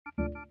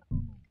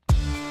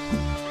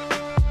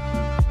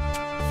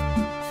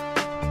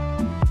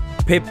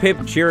Pip pip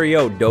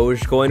cheerio,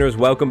 Dogecoiners,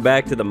 welcome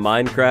back to the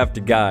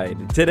Minecraft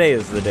guide. Today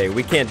is the day,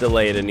 we can't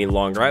delay it any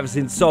longer. I've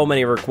seen so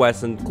many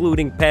requests,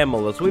 including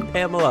Pamela. Sweet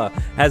Pamela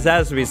has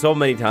asked me so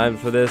many times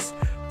for this.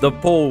 The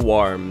pole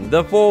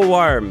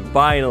worm,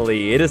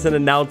 finally, it is an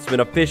announcement,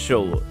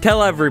 official.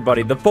 Tell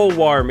everybody, the pole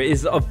worm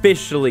is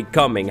officially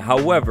coming.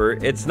 However,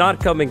 it's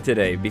not coming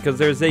today because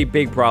there's a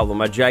big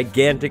problem, a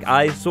gigantic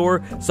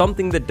eyesore,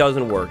 something that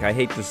doesn't work. I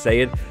hate to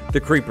say it,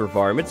 the creeper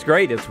farm. It's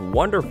great, it's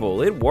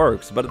wonderful, it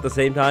works, but at the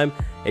same time,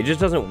 it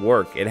just doesn't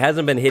work. It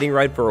hasn't been hitting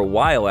right for a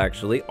while,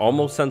 actually,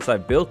 almost since I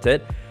built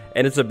it.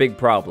 And it's a big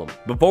problem.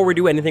 Before we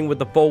do anything with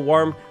the pole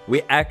worm,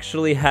 we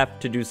actually have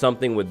to do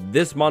something with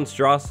this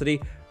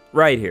monstrosity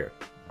right here.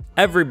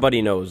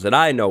 Everybody knows it.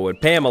 I know it.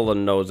 Pamela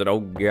knows it. Oh,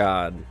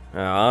 God.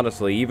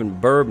 Honestly,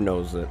 even Burb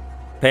knows it.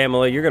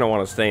 Pamela, you're going to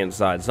want to stay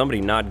inside.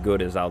 Somebody not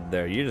good is out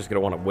there. You're just going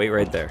to want to wait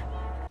right there.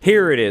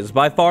 Here it is.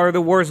 By far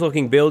the worst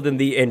looking build in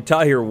the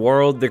entire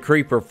world, the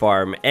creeper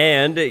farm.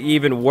 And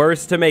even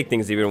worse, to make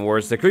things even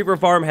worse, the creeper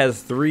farm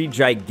has 3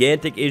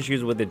 gigantic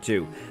issues with it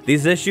too.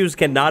 These issues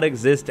cannot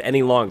exist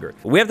any longer.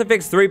 We have to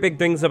fix 3 big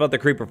things about the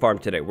creeper farm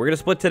today. We're going to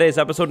split today's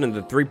episode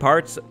into 3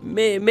 parts,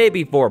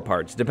 maybe 4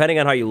 parts, depending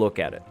on how you look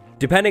at it.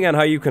 Depending on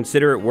how you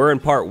consider it, we're in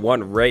part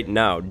 1 right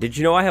now. Did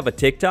you know I have a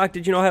TikTok?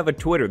 Did you know I have a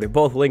Twitter? They're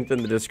both linked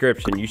in the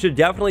description. You should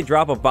definitely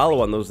drop a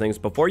follow on those things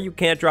before you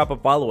can't drop a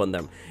follow on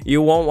them.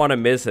 You won't want to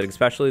miss it,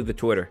 especially the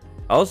Twitter.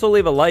 Also,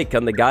 leave a like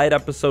on the guide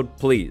episode,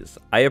 please.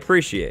 I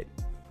appreciate.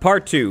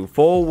 Part 2,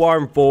 full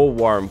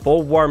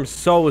worm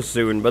so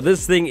soon, but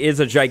this thing is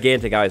a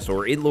gigantic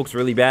eyesore. It looks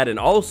really bad, and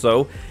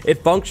also,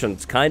 it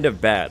functions kind of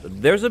bad.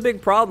 There's a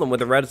big problem with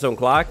the redstone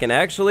clock, and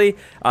actually,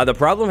 the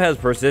problem has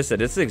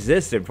persisted. It's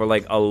existed for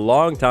like a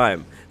long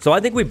time. So I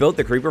think we built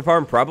the creeper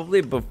farm probably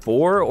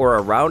before or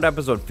around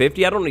episode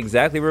 50. I don't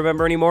exactly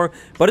remember anymore,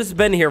 but it's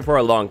been here for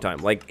a long time.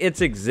 Like,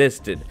 it's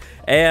existed.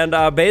 And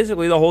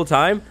basically the whole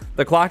time,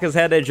 the clock has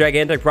had a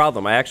gigantic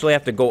problem. I actually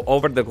have to go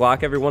over to the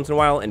clock every once in a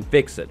while and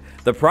fix it.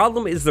 The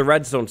problem is the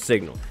redstone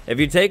signal. If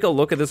you take a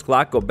look at this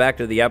clock, go back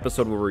to the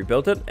episode where we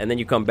built it, and then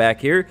you come back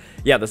here,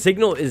 yeah, the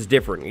signal is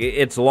different.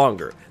 It's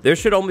longer. There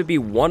should only be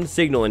 1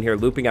 signal in here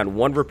looping on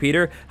 1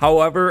 repeater.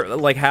 However,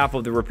 like half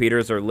of the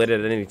repeaters are lit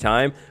at any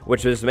time,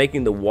 which is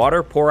making the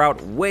water pour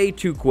out way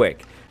too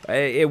quick.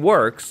 It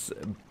works,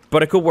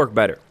 but it could work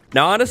better.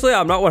 Now, honestly,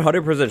 I'm not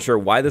 100% sure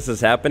why this is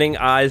happening.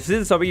 I've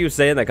seen some of you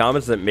say in the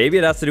comments that maybe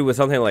it has to do with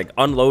something like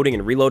unloading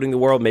and reloading the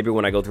world. Maybe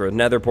when I go through a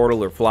nether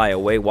portal or fly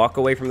away, walk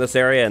away from this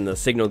area and the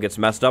signal gets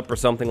messed up or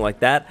something like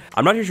that.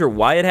 I'm not too sure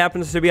why it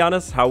happens, to be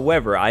honest.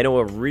 However, I know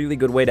a really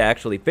good way to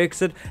actually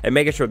fix it and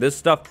making sure this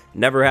stuff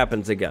never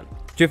happens again.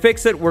 To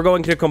fix it, we're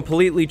going to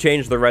completely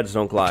change the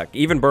redstone clock.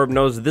 Even Burb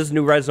knows this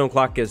new redstone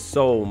clock is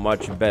so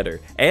much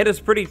better. And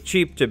it's pretty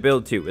cheap to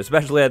build too,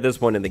 especially at this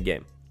point in the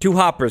game. 2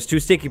 hoppers,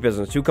 2 sticky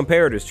pistons, 2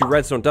 comparators, 2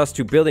 redstone dust,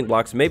 2 building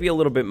blocks, maybe a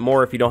little bit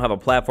more if you don't have a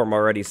platform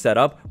already set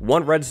up,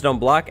 1 redstone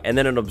block, and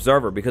then an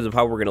observer because of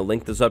how we're going to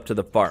link this up to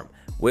the farm.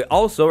 We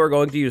also are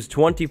going to use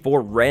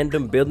 24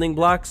 random building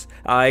blocks.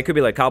 It could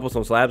be like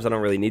cobblestone slabs. I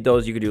don't really need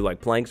those. You could do like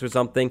planks or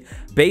something.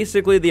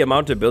 Basically, the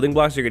amount of building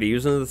blocks you're going to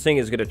use in this thing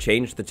is going to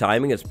change the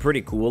timing. It's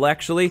pretty cool,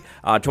 actually.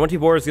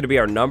 24 is going to be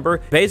our number.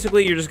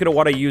 Basically, you're just going to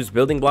want to use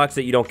building blocks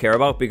that you don't care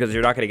about because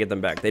you're not going to get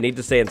them back. They need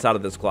to stay inside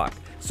of this clock.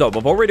 So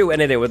before we do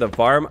anything with the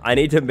farm, I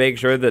need to make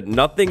sure that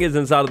nothing is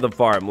inside of the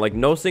farm. Like,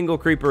 no single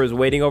creeper is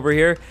waiting over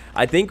here.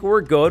 I think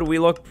we're good. We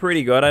look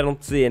pretty good. I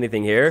don't see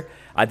anything here.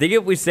 I think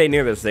if we stay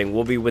near this thing,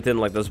 we'll be within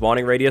like the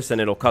spawning radius and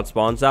it'll cut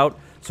spawns out.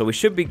 So we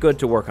should be good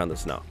to work on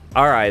this now.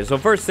 Alright, so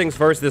first things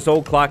first, this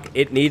old clock,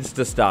 it needs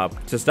to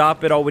stop. To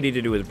stop it, all we need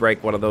to do is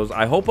break one of those.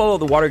 I hope all of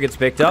the water gets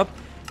picked up.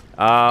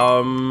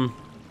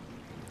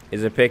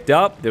 Is it picked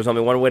up? There's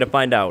only one way to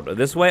find out.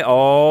 This way?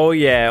 Oh,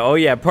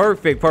 yeah.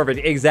 Perfect.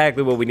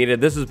 Exactly what we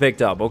needed. This is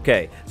picked up.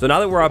 Okay. So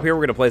now that we're up here, we're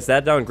going to place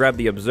that down, grab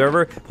the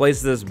observer,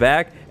 place this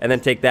back, and then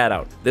take that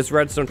out. This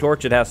redstone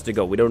torch, it has to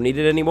go. We don't need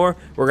it anymore.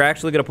 We're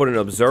actually going to put an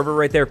observer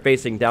right there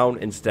facing down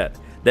instead.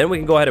 Then we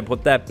can go ahead and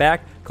put that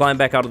back, climb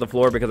back out of the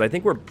floor, because I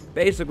think we're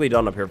basically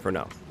done up here for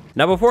now.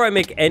 Now, before I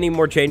make any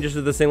more changes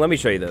to this thing, let me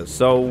show you this.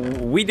 So,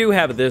 we do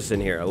have this in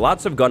here.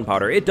 Lots of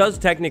gunpowder. It does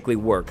technically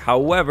work.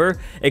 However,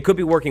 it could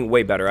be working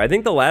way better. I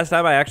think the last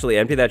time I actually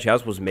emptied that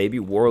chest was maybe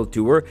World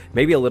Tour,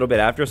 maybe a little bit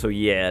after. So,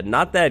 yeah,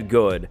 not that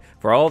good.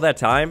 For all that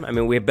time, I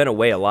mean, we've been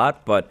away a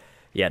lot, but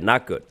yeah,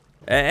 not good.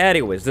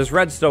 Anyways, this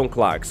redstone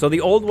clock. So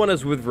the old one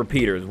is with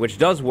repeaters, which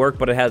does work,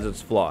 but it has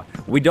its flaw.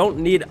 We don't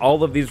need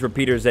all of these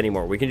repeaters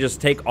anymore. We can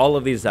just take all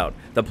of these out.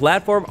 The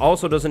platform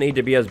also doesn't need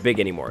to be as big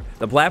anymore.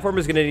 The platform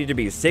is going to need to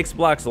be 6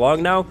 blocks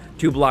long now,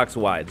 2 blocks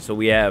wide. So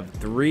we have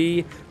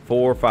 3,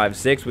 4, 5,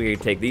 6. We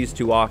can take these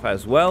 2 off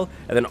as well,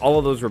 and then all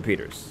of those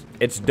repeaters.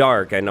 It's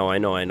dark. I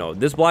know.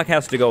 This block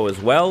has to go as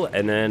well,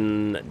 and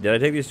then... Did I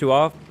take these 2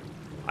 off?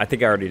 I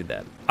think I already did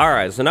that.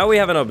 Alright, so now we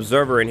have an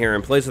observer in here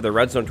in place of the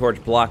redstone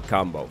torch block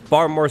combo.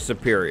 Far more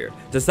superior.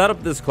 To set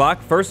up this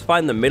clock, first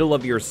find the middle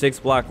of your 6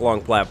 block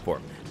long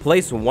platform.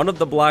 place one of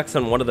the blocks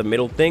on one of the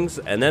middle things,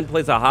 and then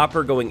place a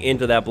hopper going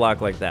into that block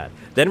like that.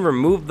 Then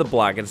remove the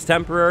block. It's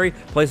temporary.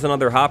 Place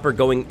another hopper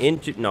going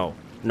into...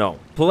 No.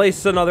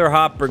 Place another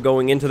hopper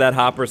going into that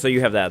hopper so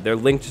you have that. They're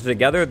linked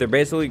together. They're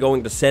basically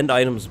going to send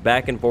items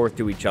back and forth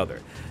to each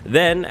other.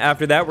 Then,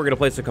 after that, we're going to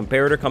place a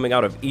comparator coming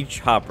out of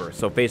each hopper.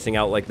 So facing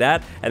out like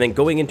that, and then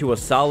going into a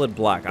solid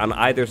block on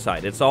either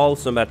side. It's all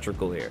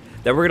symmetrical here.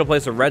 Then we're going to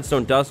place a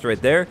redstone dust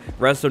right there,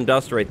 redstone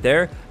dust right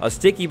there, a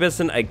sticky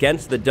piston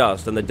against the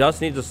dust. And the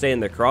dust needs to stay in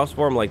the cross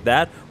form like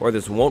that, or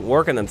this won't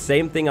work. And then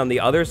same thing on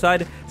the other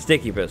side,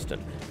 sticky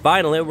piston.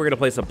 Finally, we're going to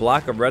place a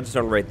block of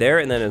redstone right there,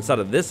 and then inside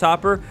of this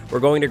hopper, we're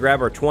going to grab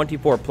our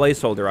 24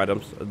 placeholder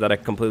items that I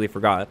completely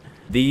forgot.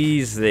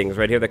 These things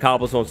right here, the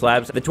cobblestone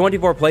slabs. The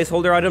 24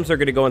 placeholder items are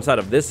going to go inside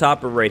of this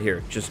hopper right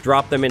here. Just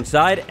drop them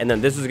inside, and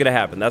then this is going to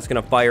happen. That's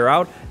going to fire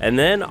out, and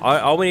then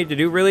all we need to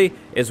do really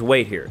is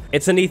wait here.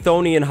 It's an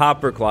Ethonian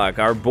hopper clock.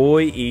 Our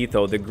boy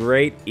Etho, the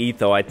great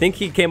Etho. I think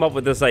he came up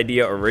with this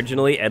idea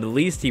originally. At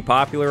least he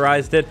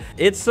popularized it.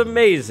 It's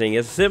amazing.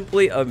 It's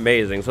simply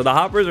amazing. So the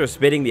hoppers are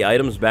spitting the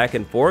items back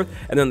and forth,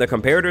 and then the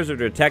comparators are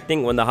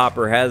detecting when the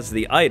hopper has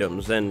the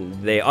items, and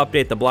they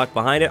update the block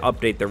behind it,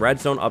 update the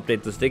redstone,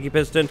 update the sticky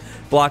piston.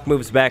 Block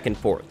moves back and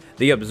forth.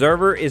 The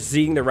observer is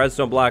seeing the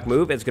redstone block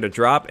move. It's going to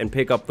drop and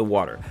pick up the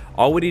water.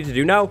 All we need to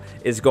do now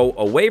is go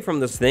away from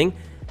this thing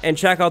and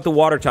check out the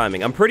water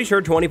timing. I'm pretty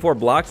sure 24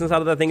 blocks inside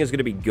of that thing is going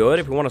to be good.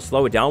 If we want to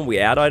slow it down, we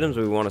add items.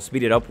 If we want to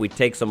speed it up, we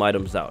take some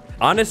items out.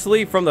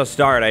 Honestly, from the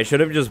start, I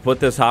should have just put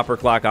this hopper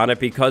clock on it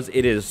because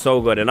it is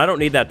so good. And I don't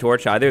need that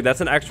torch either.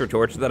 That's an extra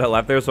torch that I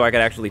left there so I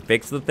could actually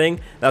fix the thing.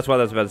 That's why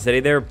that's been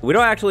sitting there. We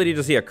don't actually need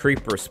to see a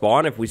creeper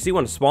spawn. If we see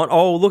one spawn,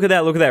 oh, look at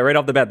that right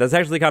off the bat. That's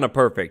actually kind of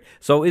perfect.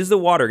 So is the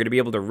water going to be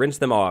able to rinse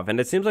them off? And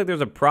it seems like there's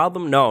a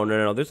problem. No,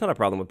 there's not a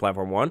problem with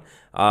platform 1.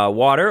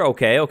 Water,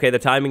 okay, the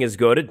timing is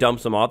good. It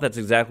dumps them off. That's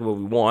exactly what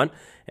we want.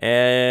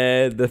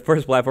 And the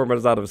first platform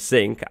is out of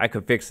sync. I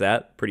could fix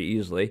that pretty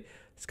easily.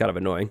 It's kind of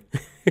annoying.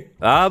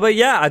 But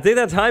yeah, I think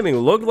that timing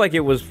looked like it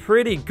was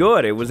pretty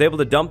good. It was able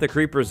to dump the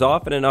creepers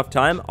off in enough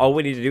time. All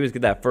we need to do is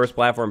get that first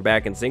platform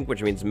back in sync,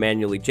 which means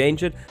manually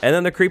change it. And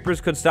then the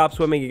creepers could stop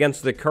swimming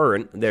against the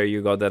current. There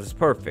you go. That is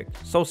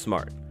perfect. So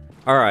smart.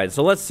 Alright,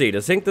 so let's see.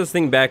 To sync this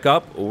thing back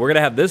up, we're going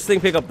to have this thing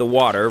pick up the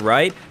water,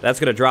 right? That's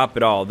going to drop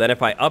it all. Then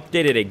if I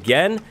update it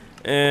again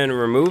and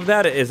remove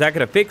that, is that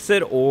going to fix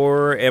it?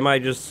 Or am I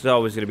just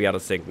always going to be out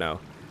of sync now?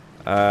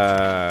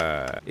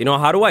 You know,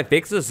 how do I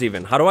fix this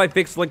even? How do I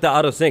fix, like, the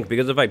out of sync?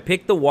 Because if I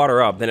pick the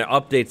water up, then it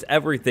updates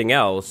everything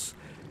else.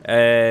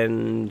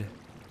 And...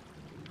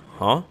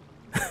 Huh?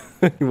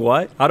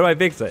 What? How do I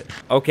fix it?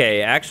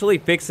 Okay, actually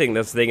fixing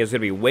this thing is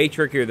going to be way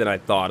trickier than I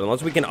thought.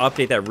 Unless we can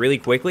update that really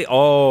quickly.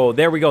 Oh,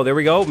 there we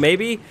go.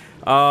 Maybe. Is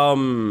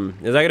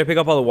that going to pick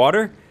up all the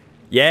water?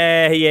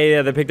 Yeah,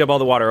 they picked up all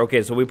the water.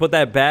 Okay, so we put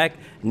that back.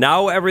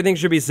 Now everything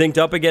should be synced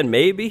up again,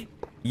 maybe?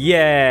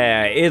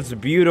 Yeah, it's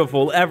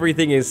beautiful.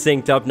 Everything is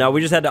synced up now. We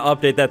just had to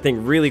update that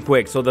thing really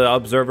quick so the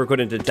observer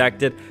couldn't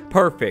detect it.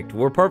 Perfect.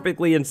 We're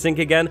perfectly in sync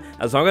again.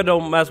 As long as I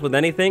don't mess with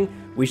anything,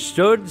 we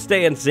should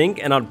stay in sync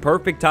and on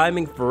perfect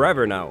timing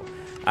forever now.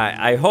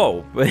 I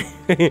hope.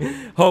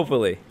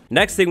 Hopefully.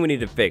 Next thing we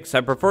need to fix.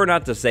 I prefer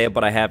not to say it,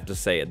 but I have to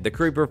say it. The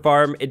creeper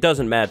farm, it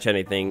doesn't match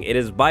anything. It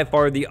is by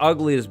far the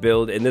ugliest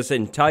build in this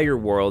entire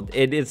world.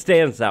 It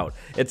stands out.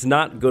 It's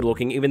not good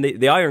looking. Even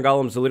the iron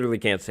golems literally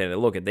can't stand it.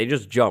 Look at, they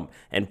just jump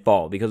and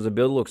fall because the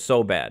build looks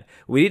so bad.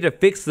 We need to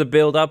fix the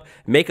build up,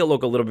 make it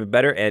look a little bit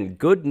better, and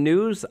good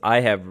news,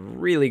 I have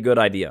really good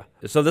idea.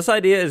 So this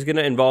idea is going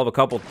to involve a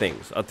couple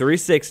things. A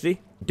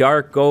 360,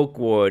 dark oak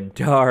wood,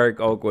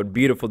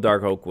 beautiful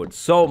dark oak wood,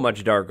 so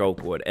much dark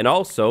oak wood. And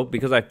also,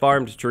 because I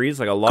farmed trees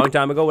like a long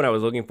time ago when I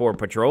was looking for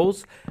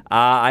patrols,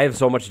 I have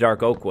so much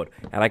dark oak wood.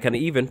 And I can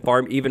even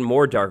farm even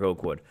more dark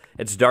oak wood.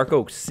 It's Dark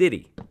Oak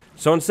City.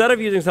 So instead of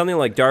using something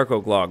like dark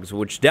oak logs,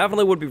 which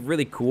definitely would be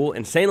really cool,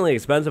 insanely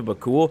expensive but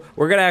cool,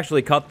 we're going to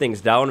actually cut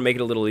things down and make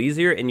it a little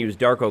easier and use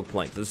dark oak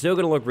planks. It's still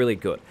going to look really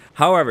good.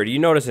 However, do you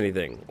notice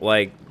anything?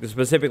 Like,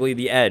 specifically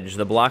the edge,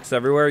 the blocks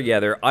everywhere?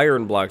 Yeah, they're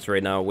iron blocks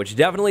right now, which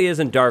definitely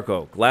isn't dark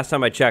oak. Last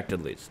time I checked,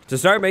 at least. To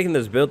start making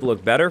this build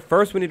look better,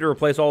 first we need to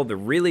replace all of the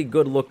really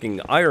good looking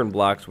iron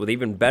blocks with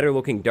even better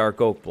looking dark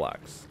oak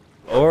blocks.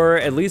 Or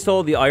at least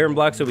all of the iron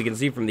blocks so we can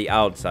see from the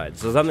outside.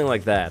 So something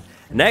like that.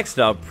 Next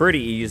up, pretty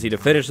easy to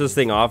finish this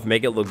thing off,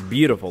 make it look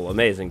beautiful,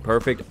 amazing,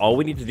 perfect. All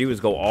we need to do is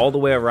go all the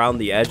way around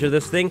the edge of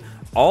this thing,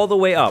 all the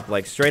way up,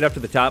 like straight up to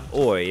the top.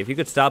 Oi, if you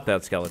could stop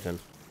that skeleton.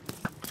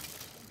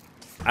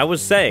 I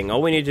was saying,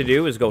 all we need to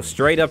do is go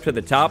straight up to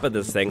the top of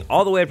this thing,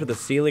 all the way up to the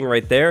ceiling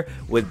right there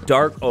with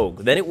dark oak.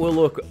 Then it will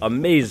look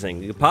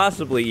amazing,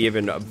 possibly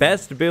even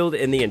best build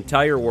in the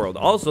entire world.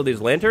 Also,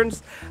 these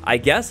lanterns, I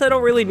guess I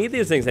don't really need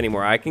these things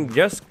anymore. I can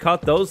just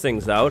cut those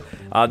things out.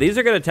 These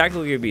are going to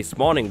technically be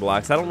spawning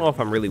blocks. I don't know if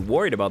I'm really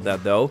worried about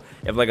that, though.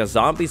 If, like, a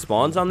zombie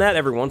spawns on that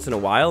every once in a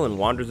while and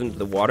wanders into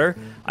the water,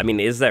 I mean,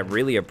 is that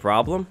really a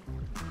problem?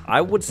 I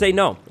would say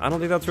no. I don't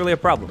think that's really a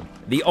problem.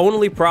 The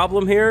only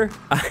problem here,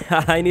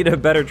 I need a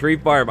better tree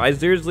farm. I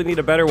seriously need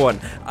a better one.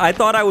 I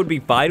thought I would be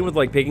fine with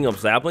like picking up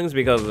saplings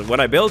because when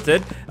I built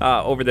it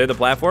over there, the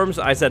platforms,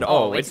 I said,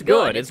 oh, it's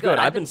good. It's good.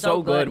 I've been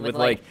so good with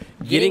like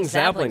getting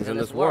saplings in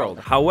this world.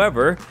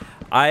 However,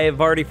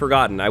 I've already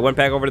forgotten. I went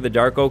back over to the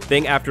dark oak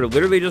thing after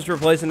literally just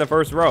replacing the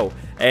first row,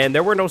 and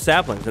there were no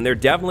saplings, and there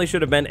definitely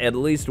should have been at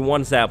least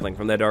one sapling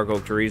from that dark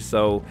oak tree,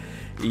 so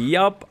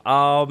yup,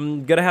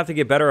 gonna have to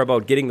get better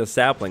about getting the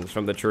saplings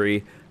from the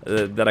tree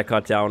that I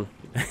cut down.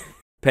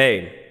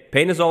 Pain.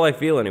 Pain is all I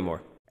feel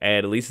anymore.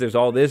 And at least there's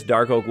all this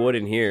dark oak wood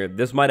in here.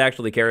 This might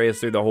actually carry us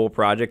through the whole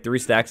project. 3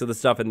 stacks of the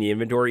stuff in the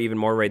inventory, even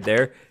more right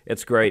there.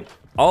 It's great.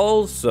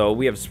 Also,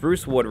 we have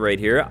spruce wood right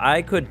here.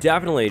 I could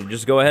definitely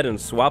just go ahead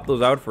and swap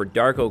those out for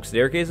dark oak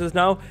staircases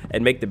now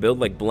and make the build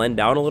like blend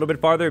down a little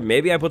bit farther.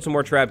 Maybe I put some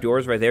more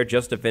trapdoors right there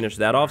just to finish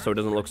that off so it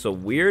doesn't look so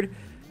weird.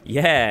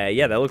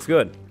 Yeah, that looks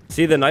good.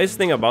 See, the nice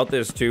thing about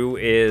this, too,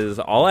 is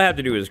all I have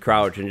to do is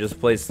crouch and just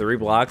place 3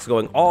 blocks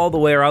going all the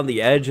way around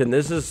the edge, and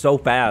this is so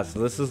fast.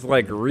 This is,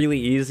 like, really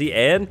easy,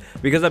 and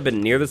because I've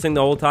been near this thing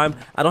the whole time,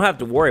 I don't have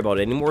to worry about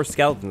any more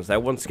skeletons.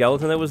 That one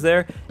skeleton that was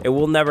there, it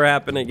will never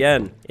happen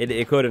again.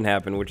 It couldn't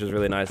happen, which is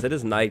really nice. It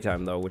is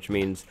nighttime, though, which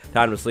means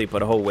time to sleep,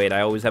 but oh, wait,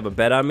 I always have a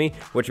bed on me,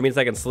 which means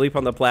I can sleep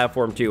on the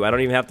platform, too. I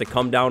don't even have to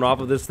come down off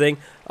of this thing.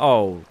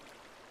 Oh.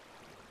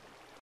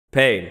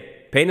 Pain.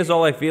 Pain is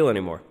all I feel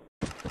anymore.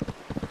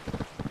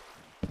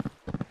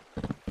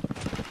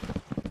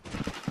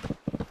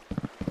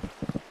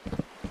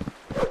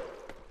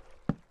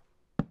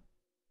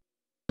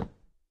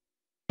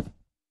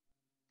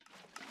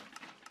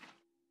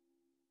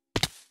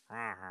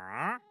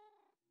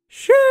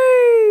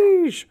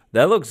 Sheesh!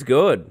 That looks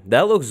good.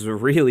 That looks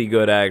really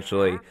good,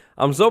 actually.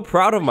 I'm so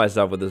proud of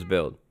myself with this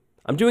build.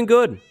 I'm doing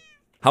good.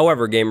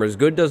 However, gamers,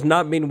 good does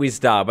not mean we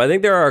stop. I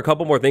think there are a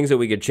couple more things that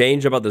we could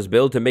change about this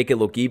build to make it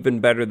look even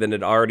better than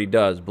it already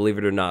does, believe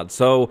it or not.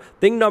 So,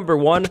 thing number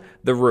 1,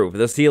 the roof,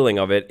 the ceiling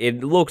of it.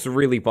 It looks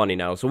really funny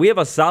now. So we have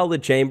a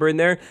solid chamber in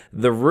there.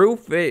 The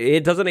roof,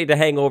 it doesn't need to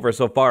hang over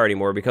so far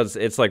anymore because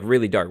it's like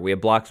really dark. We have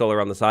blocks all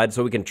around the side,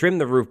 so we can trim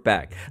the roof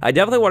back. I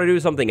definitely want to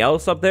do something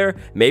else up there.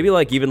 Maybe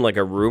like even like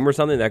a room or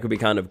something. That could be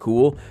kind of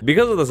cool.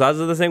 Because of the size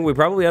of this thing, we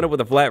probably end up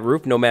with a flat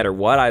roof no matter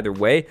what, either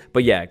way.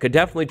 But yeah, could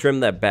definitely trim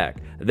that back.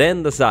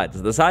 Then the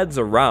sides. The sides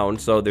are round,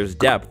 so there's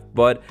depth,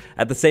 but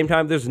at the same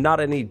time, there's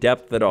not any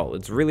depth at all.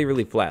 It's really,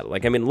 really flat.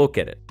 Like, I mean, look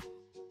at it.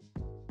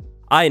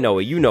 I know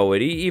it, you know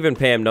it, even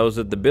Pam knows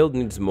that the build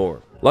needs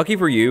more. Lucky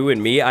for you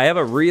and me, I have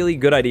a really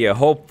good idea,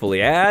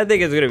 hopefully. I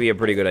think it's going to be a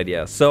pretty good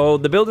idea. So,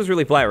 the build is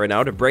really flat right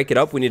now. To break it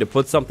up, we need to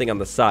put something on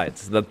the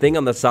sides. The thing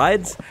on the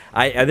sides,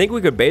 I think we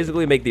could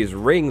basically make these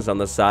rings on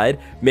the side.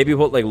 Maybe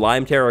put, like,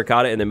 lime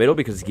terracotta in the middle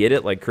because, get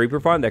it, like creeper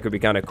farm, that could be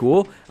kind of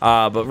cool.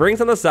 But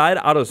rings on the side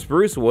out of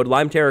spruce wood,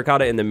 lime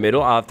terracotta in the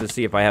middle. I'll have to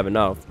see if I have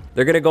enough.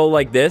 They're going to go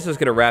like this. It's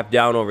going to wrap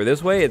down over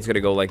this way. It's going to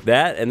go like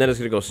that. And then it's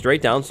going to go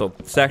straight down. So,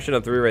 section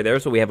of 3 right there.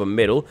 So, we have a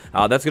middle.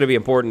 That's going to be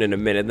important in a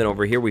minute. Then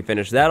over here, we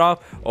finish that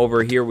off.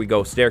 Over here, we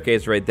go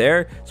staircase right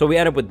there. So, we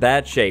end up with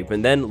that shape.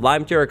 And then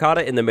lime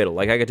terracotta in the middle.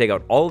 Like, I could take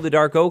out all of the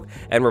dark oak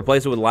and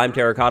replace it with lime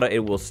terracotta. It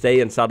will stay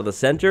inside of the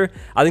center.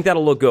 I think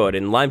that'll look good.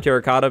 And lime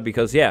terracotta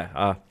because,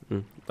 yeah,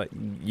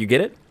 you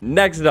get it?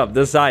 Next up,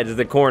 the sides,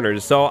 the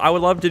corners. So I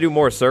would love to do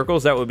more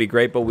circles. That would be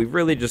great, but we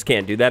really just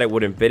can't do that. It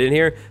wouldn't fit in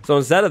here. So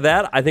instead of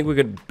that, I think we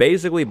could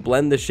basically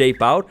blend the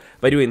shape out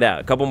by doing that.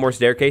 A couple more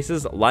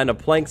staircases, line of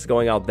planks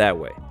going out that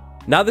way.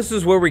 Now this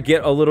is where we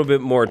get a little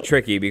bit more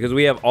tricky because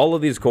we have all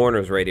of these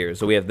corners right here.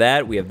 So we have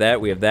that, we have that,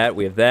 we have that,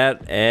 we have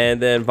that,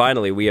 and then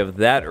finally we have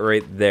that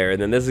right there.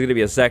 And then this is going to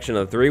be a section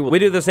of 3. We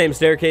do the same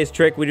staircase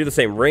trick. We do the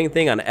same ring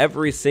thing on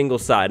every single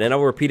side. And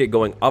I'll repeat it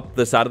going up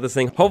the side of this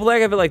thing. Hopefully I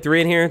can fit like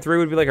 3 in here. 3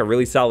 would be like a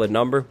really solid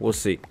number. We'll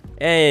see.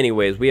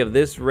 Anyways, we have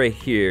this right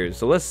here.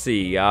 So let's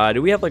see.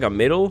 Do we have like a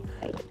middle?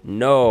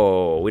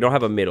 No, we don't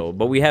have a middle.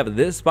 But we have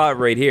this spot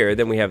right here.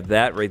 Then we have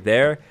that right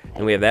there.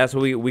 And we have that. So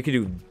we could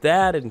do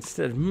that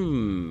instead.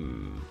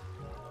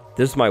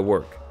 This might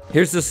work.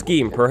 Here's the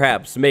scheme,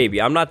 perhaps,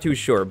 maybe. I'm not too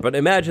sure, but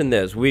imagine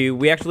this.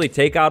 We actually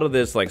take out of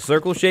this, like,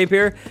 circle shape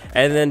here,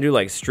 and then do,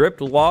 like,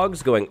 stripped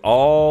logs going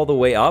all the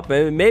way up,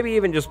 and maybe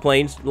even just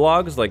plain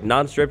logs, like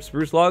non-stripped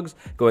spruce logs,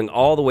 going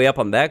all the way up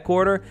on that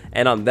corner,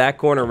 and on that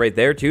corner right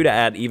there, too, to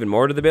add even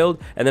more to the build.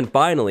 And then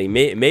finally,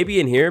 maybe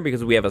in here,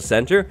 because we have a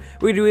center,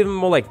 we do even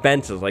more, like,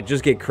 fences, like,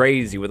 just get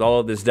crazy with all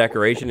of this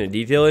decoration and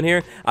detail in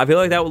here. I feel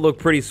like that would look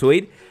pretty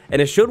sweet,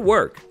 and it should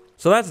work.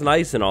 So that's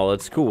nice and all,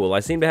 it's cool.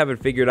 I seem to have it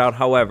figured out.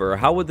 However,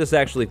 how would this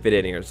actually fit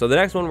in here? So the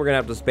next one we're gonna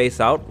have to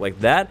space out like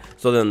that,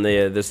 so then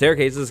the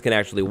staircases can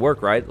actually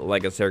work, right?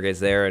 Like a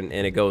staircase there, and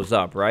it goes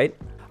up, right?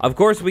 Of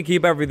course, we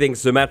keep everything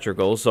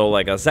symmetrical, so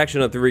like a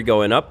section of 3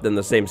 going up, then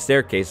the same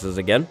staircases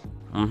again.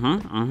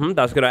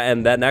 That's gonna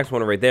end that next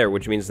one right there,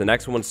 which means the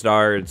next one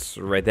starts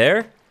right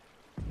there.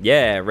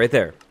 Yeah, right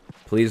there.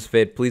 Please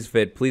fit, please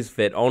fit, please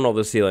fit. Oh no,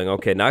 the ceiling.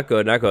 Okay, not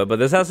good, not good. But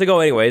this has to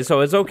go anyway, so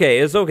it's okay.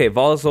 It's okay.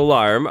 False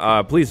alarm.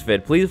 Please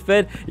fit, please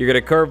fit. You're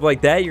gonna curve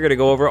like that. You're gonna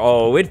go over.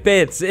 Oh, it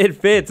fits. It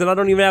fits. And I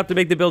don't even have to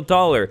make the build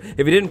taller. If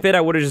it didn't fit, I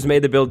would have just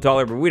made the build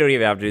taller, but we don't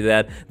even have to do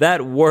that.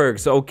 That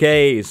works.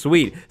 Okay,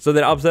 sweet. So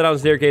then upside down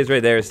staircase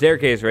right there,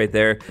 staircase right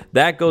there.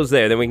 That goes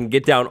there. Then we can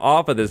get down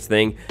off of this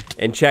thing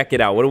and check it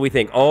out. What do we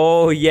think?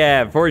 Oh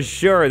yeah, for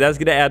sure. That's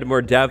gonna add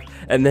more depth.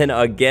 And then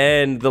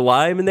again, the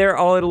lime in there.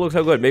 Oh, it looks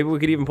so good. Maybe we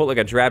could even put like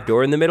a trap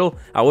door in the middle.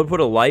 I would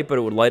put a light, but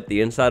it would light the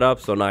inside up,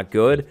 so not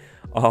good.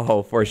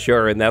 Oh, for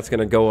sure. And that's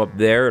gonna go up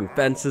there, and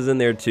fences in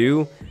there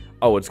too.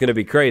 Oh, it's gonna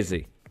be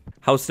crazy.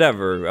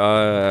 However,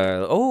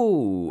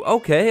 oh,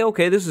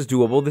 okay, this is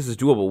doable. This is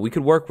doable. We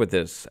could work with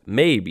this.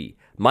 Maybe.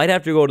 Might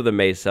have to go to the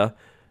mesa,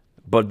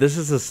 but this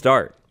is a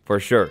start for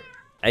sure.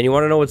 And you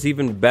want to know what's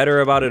even better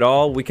about it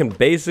all? We can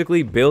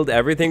basically build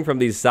everything from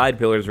these side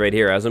pillars right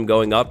here. As I'm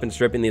going up and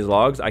stripping these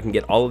logs, I can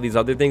get all of these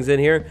other things in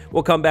here.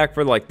 We'll come back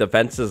for like the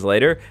fences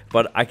later,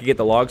 but I can get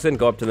the logs in,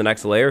 go up to the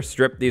next layer,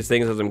 strip these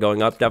things as I'm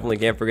going up. Definitely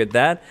can't forget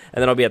that.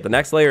 And then I'll be at the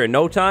next layer in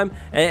no time,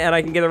 and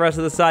I can get the rest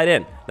of the side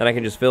in. Then I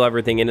can just fill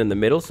everything in the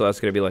middle, so that's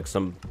going to be like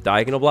some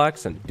diagonal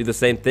blocks, and do the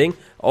same thing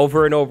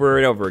over and over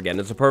and over again.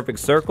 It's a perfect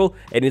circle,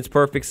 and it's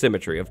perfect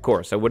symmetry, of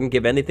course. I wouldn't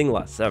give anything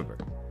less, ever.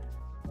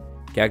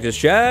 Cactus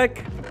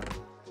check.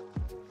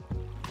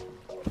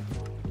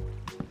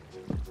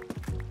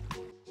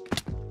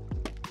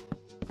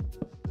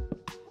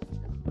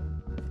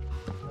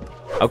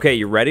 Okay,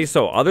 you ready?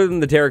 So other than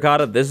the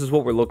terracotta, this is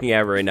what we're looking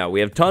at right now. We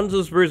have tons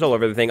of spruce all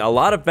over the thing, a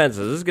lot of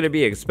fences. This is going to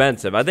be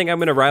expensive. I think I'm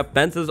going to wrap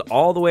fences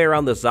all the way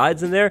around the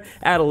sides in there,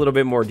 add a little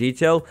bit more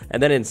detail,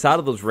 and then inside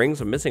of those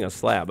rings, I'm missing a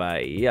slab.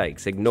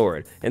 Yikes, ignore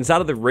it.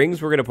 Inside of the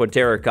rings, we're going to put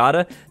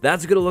terracotta.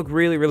 That's going to look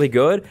really, really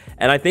good.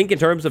 And I think in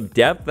terms of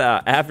depth,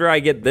 after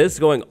I get this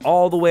going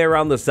all the way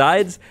around the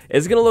sides,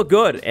 it's going to look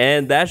good.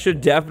 And that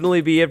should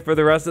definitely be it for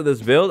the rest of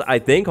this build, I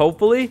think,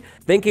 hopefully.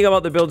 Thinking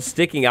about the build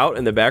sticking out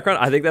in the background,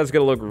 I think that's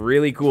going to look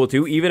really cool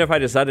too. Even if I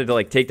decided to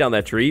like take down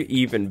that tree,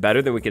 even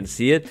better, than we can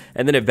see it.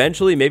 And then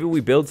eventually maybe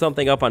we build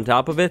something up on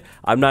top of it.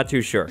 I'm not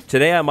too sure.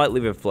 Today I might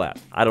leave it flat.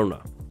 I don't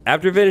know.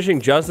 After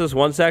finishing just this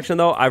one section,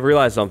 though, I've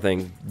realized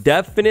something.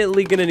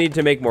 Definitely going to need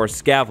to make more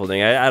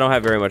scaffolding. I don't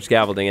have very much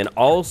scaffolding. And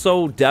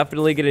also,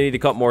 definitely going to need to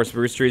cut more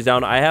spruce trees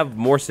down. I have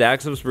more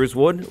stacks of spruce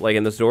wood, like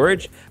in the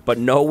storage, but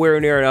nowhere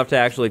near enough to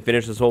actually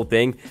finish this whole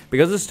thing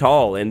because it's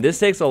tall. And this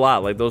takes a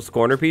lot, like those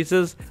corner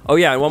pieces. Oh,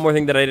 yeah, and one more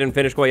thing that I didn't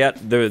finish quite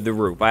yet, the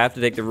roof. I have to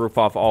take the roof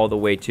off all the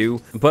way,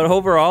 too. But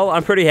overall,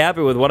 I'm pretty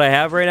happy with what I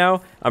have right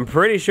now. I'm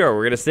pretty sure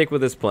we're going to stick with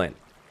this plan.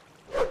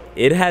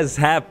 It has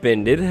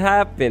happened. It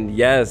happened.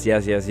 Yes.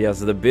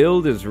 The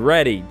build is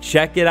ready.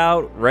 Check it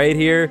out right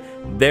here.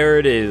 There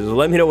it is.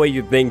 Let me know what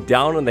you think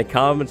down in the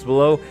comments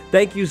below.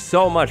 Thank you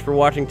so much for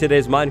watching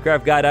today's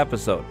Minecraft Guide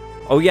episode.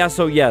 Oh, yeah,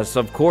 so yes,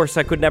 of course,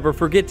 I could never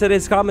forget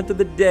today's comment of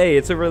the day.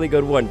 It's a really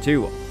good one,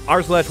 too.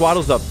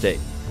 r/Waddles update.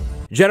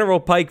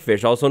 General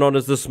pikefish, also known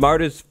as the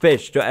smartest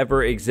fish to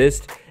ever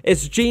exist.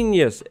 It's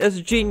genius. It's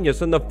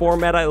genius in the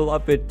format. I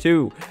love it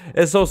too.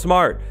 It's so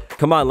smart.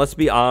 Come on, let's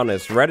be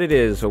honest. Reddit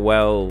is,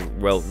 well,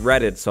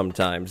 Reddit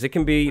sometimes. It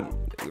can be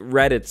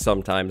Reddit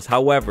sometimes.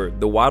 However,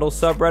 the Waddle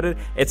subreddit,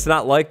 it's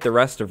not like the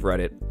rest of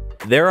Reddit.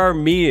 There are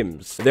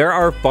memes, there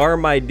are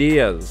farm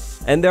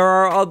ideas, and there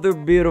are other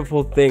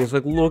beautiful things.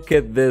 Like, look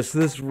at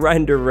this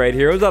render right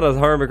here. It was on a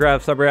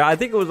Hermitcraft subreddit. I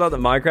think it was on the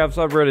Minecraft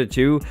subreddit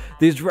too.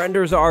 These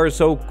renders are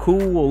so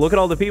cool. Look at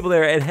all the people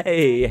there, and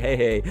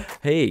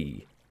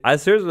hey. I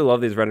seriously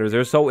love these renders.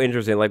 They're so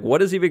interesting. Like,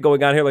 what is even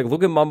going on here? Like,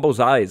 look at Mumbo's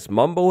eyes.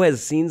 Mumbo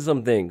has seen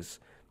some things.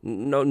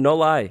 No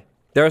lie.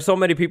 There are so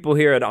many people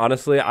here, and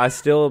honestly, I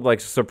still am, like,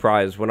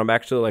 surprised when I'm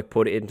actually, like,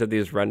 put into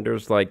these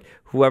renders. Like,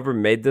 whoever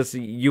made this,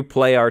 you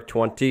play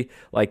R20.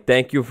 Like,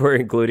 thank you for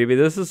including me.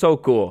 This is so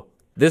cool.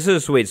 This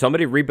is sweet.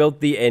 Somebody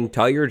rebuilt the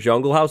entire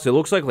jungle house. It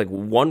looks like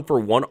one for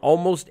one,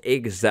 almost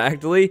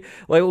exactly.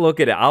 Like, look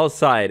at it.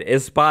 Outside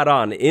is spot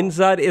on.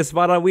 Inside is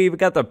spot on. We even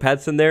got the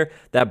pets in there.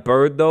 That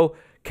bird, though,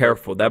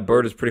 careful. That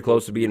bird is pretty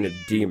close to being a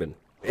demon.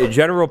 A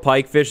general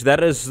pikefish,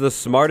 that is the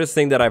smartest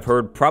thing that I've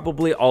heard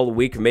probably all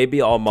week,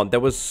 maybe all month. That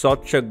was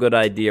such a good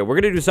idea. We're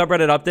going to do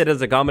subreddit update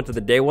as a comment of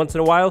the day once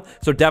in a while,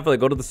 so definitely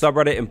go to the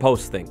subreddit and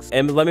post things.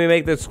 And let me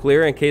make this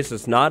clear in case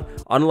it's not.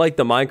 Unlike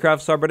the Minecraft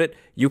subreddit,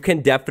 you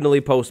can definitely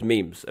post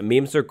memes.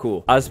 Memes are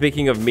cool.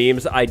 Speaking of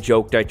memes, I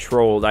joked, I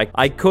trolled.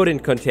 I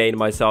couldn't contain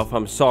myself.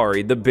 I'm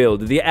sorry. The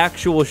build, the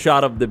actual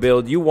shot of the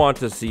build, you want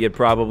to see it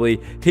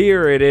probably.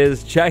 Here it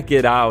is. Check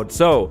it out.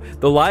 So,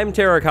 the lime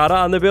terracotta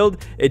on the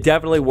build, it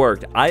definitely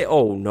worked.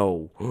 Oh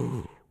no.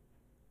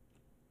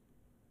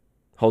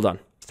 Hold on.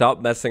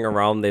 Stop messing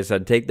around. They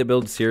said, take the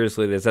build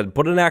seriously. They said,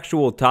 put an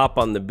actual top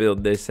on the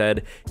build. They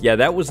said, yeah,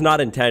 that was not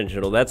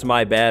intentional. That's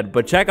my bad.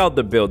 But check out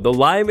the build. The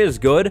lime is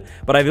good,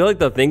 but I feel like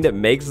the thing that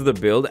makes the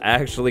build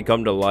actually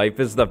come to life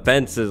is the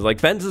fences. Like,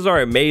 fences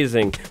are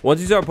amazing.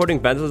 Once you start putting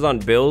fences on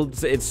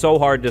builds, it's so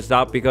hard to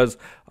stop because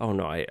Oh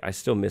no, I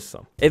still missed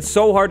some. It's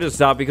so hard to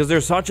stop because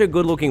they're such a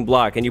good looking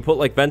block, and you put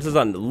like fences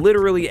on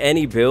literally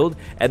any build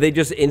and they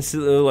just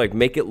instantly like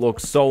make it look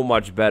so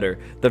much better.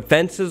 The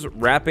fences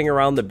wrapping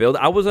around the build,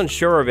 I was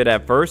unsure of it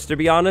at first, to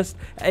be honest,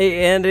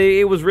 and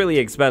it was really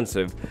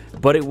expensive,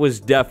 but it was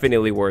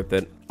definitely worth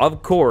it.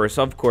 Of course,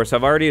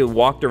 I've already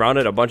walked around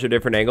at a bunch of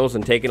different angles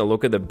and taken a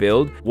look at the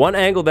build. One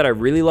angle that I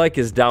really like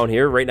is down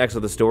here, right next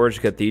to the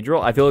storage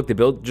cathedral. I feel like the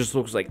build just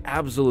looks like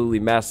absolutely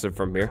massive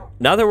from here.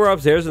 Not that we're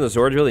upstairs in the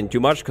storage building too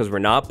much, because we're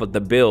not, but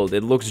the build,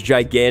 it looks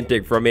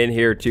gigantic from in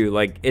here too.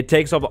 Like, it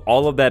takes up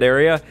all of that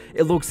area.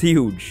 It looks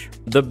huge.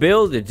 The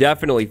build, it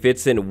definitely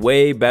fits in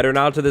way better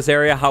now to this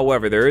area.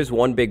 However, there is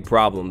one big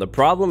problem. The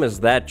problem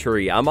is that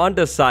tree. I'm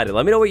undecided.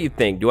 Let me know what you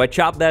think. Do I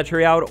chop that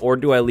tree out or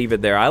do I leave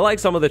it there? I like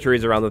some of the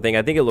trees around the thing.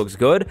 I think it looks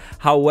good.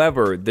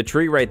 However, the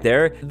tree right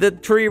there,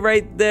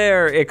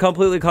 it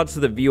completely cuts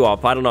the view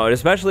off. I don't know, and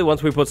especially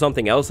once we put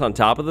something else on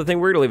top of the thing.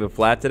 We're gonna leave it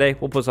flat today.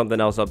 We'll put something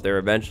else up there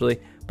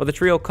eventually, but the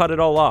tree will cut it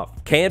all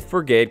off. Can't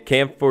forget,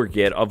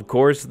 of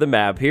course, the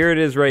map. Here it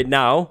is right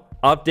now.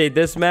 Update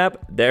this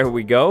map. There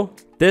we go.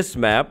 This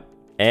map.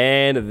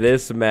 And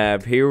this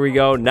map, here we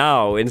go.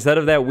 Now, instead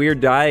of that weird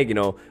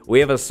diagonal,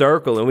 we have a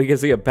circle and we can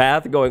see a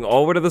path going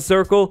over to the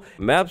circle.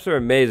 Maps are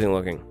amazing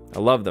looking. I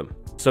love them.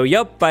 So,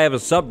 yep, I have a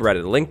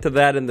subreddit. Link to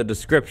that in the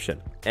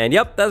description. And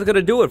yep, that's going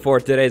to do it for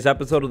today's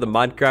episode of the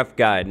Minecraft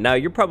Guide. Now,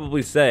 you're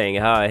probably saying,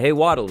 hey,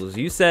 Waddles,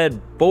 you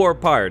said 4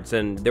 parts,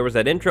 and there was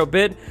that intro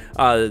bit,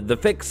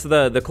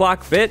 the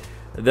clock bit,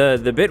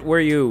 the bit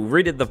where you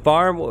redid the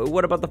farm.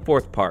 What about the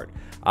 4th part?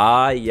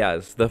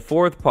 Yes, the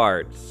 4th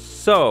part.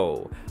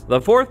 So, the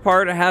 4th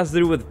part has to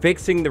do with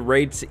fixing the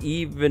rates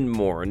even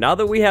more. Now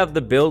that we have the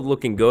build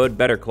looking good,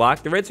 better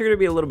clock, the rates are going to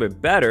be a little bit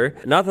better.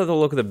 Not that the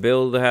look of the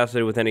build has to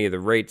do with any of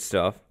the rate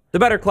stuff. The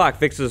better clock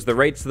fixes the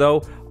rates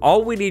though.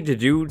 All we need to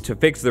do to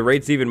fix the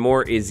rates even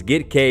more is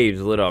get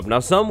caves lit up. Now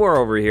somewhere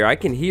over here, I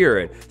can hear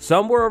it.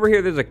 Somewhere over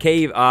here there's a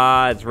cave.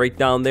 It's right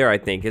down there, I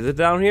think. Is it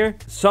down here?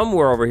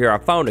 Somewhere over here I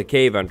found a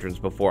cave entrance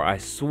before, I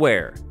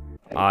swear.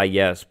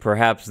 Yes,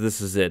 perhaps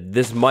this is it.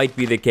 This might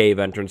be the cave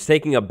entrance.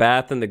 Taking a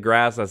bath in the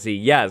grass, I see,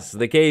 yes,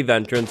 the cave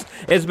entrance.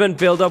 It's been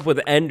filled up with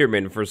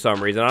Endermen for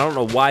some reason. I don't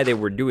know why they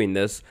were doing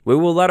this. We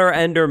will let our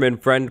Enderman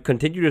friend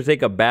continue to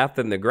take a bath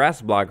in the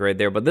grass block right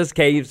there, but this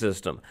cave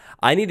system,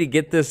 I need to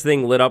get this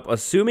thing lit up,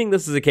 assuming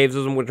this is a cave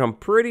system, which I'm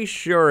pretty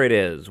sure it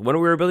is. When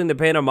we were building the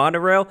Panda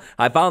monorail,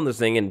 I found this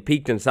thing and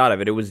peeked inside of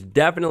it. It was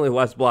definitely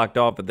less blocked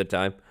off at the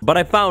time, but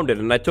I found it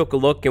and I took a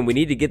look and we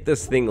need to get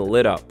this thing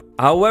lit up.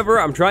 However,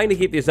 I'm trying to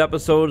keep these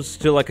episodes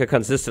to like a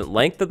consistent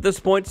length at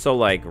this point, so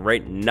like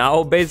right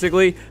now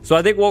basically. So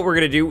I think what we're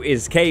gonna do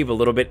is cave a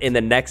little bit in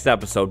the next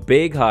episode.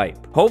 Big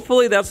hype.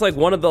 Hopefully that's like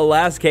one of the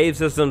last cave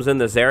systems in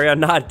this area.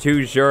 Not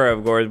too sure,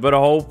 of course, but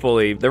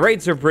hopefully. The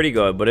rates are pretty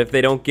good, but if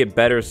they don't get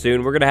better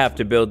soon, we're gonna have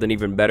to build an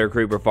even better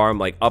creeper farm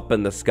like up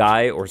in the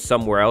sky or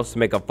somewhere else to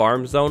make a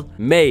farm zone.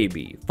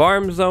 Maybe.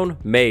 Farm zone?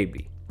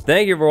 Maybe.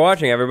 Thank you for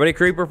watching, everybody.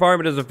 Creeper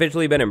Farm has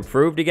officially been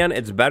improved again.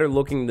 It's better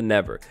looking than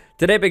ever.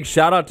 Today, big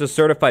shout out to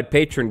certified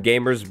patron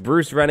gamers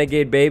Bruce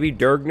Renegade Baby,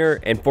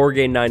 Dergner, and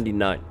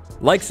 4Gay99.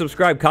 Like,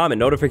 subscribe, comment,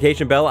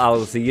 notification bell. I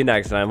will see you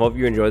next time. Hope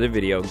you enjoyed the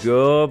video.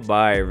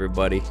 Goodbye,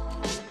 everybody.